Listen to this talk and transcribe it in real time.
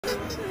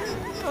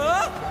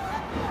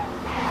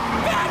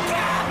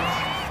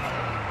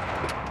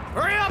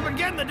Hurry up and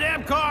get in the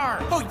damn car!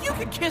 Oh, you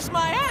can kiss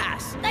my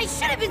ass! I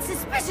should have been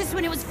suspicious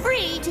when it was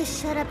free.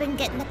 Just shut up and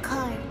get in the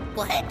car.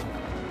 What?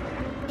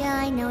 Yeah,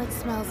 I know it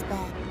smells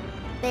bad.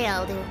 They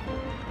all do.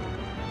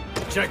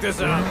 Check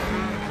this out.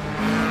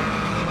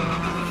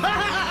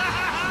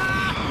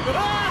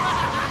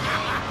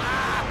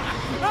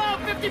 Oh,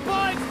 50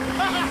 points!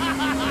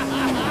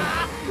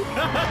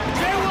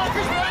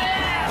 Jaywalkers my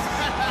ass!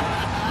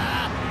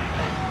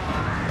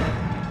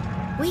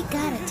 We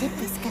gotta tip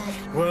this guy.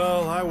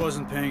 Well, I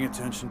wasn't paying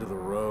attention to the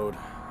road.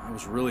 I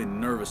was really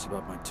nervous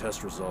about my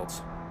test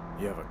results.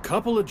 You have a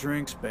couple of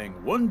drinks, bang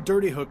one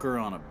dirty hooker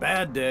on a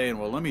bad day, and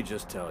well, let me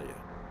just tell you,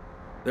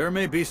 there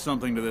may be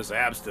something to this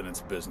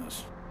abstinence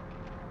business.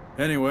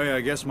 Anyway,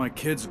 I guess my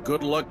kid's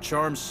good luck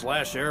charm /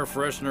 air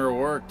freshener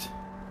worked.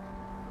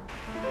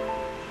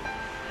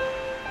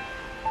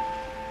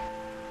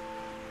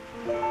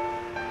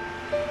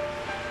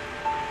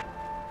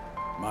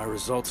 My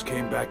results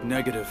came back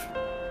negative.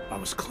 I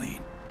was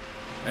clean.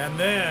 And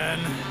then...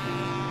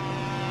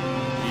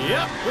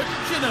 yep,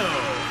 wouldn't you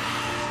know?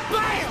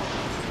 BAYUM!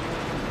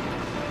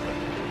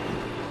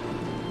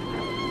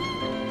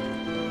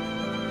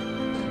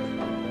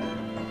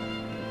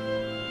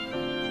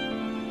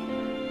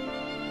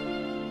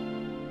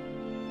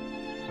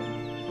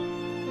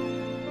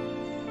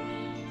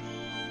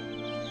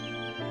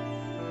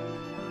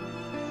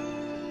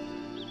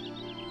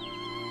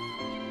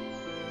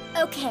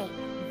 Okay,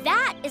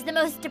 that is the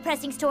most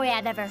depressing story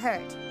I've ever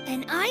heard.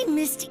 And I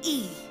missed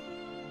E.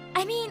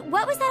 I mean,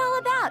 what was that all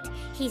about?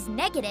 He's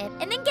negative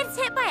and then gets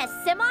hit by a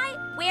semi?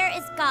 Where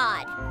is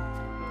God?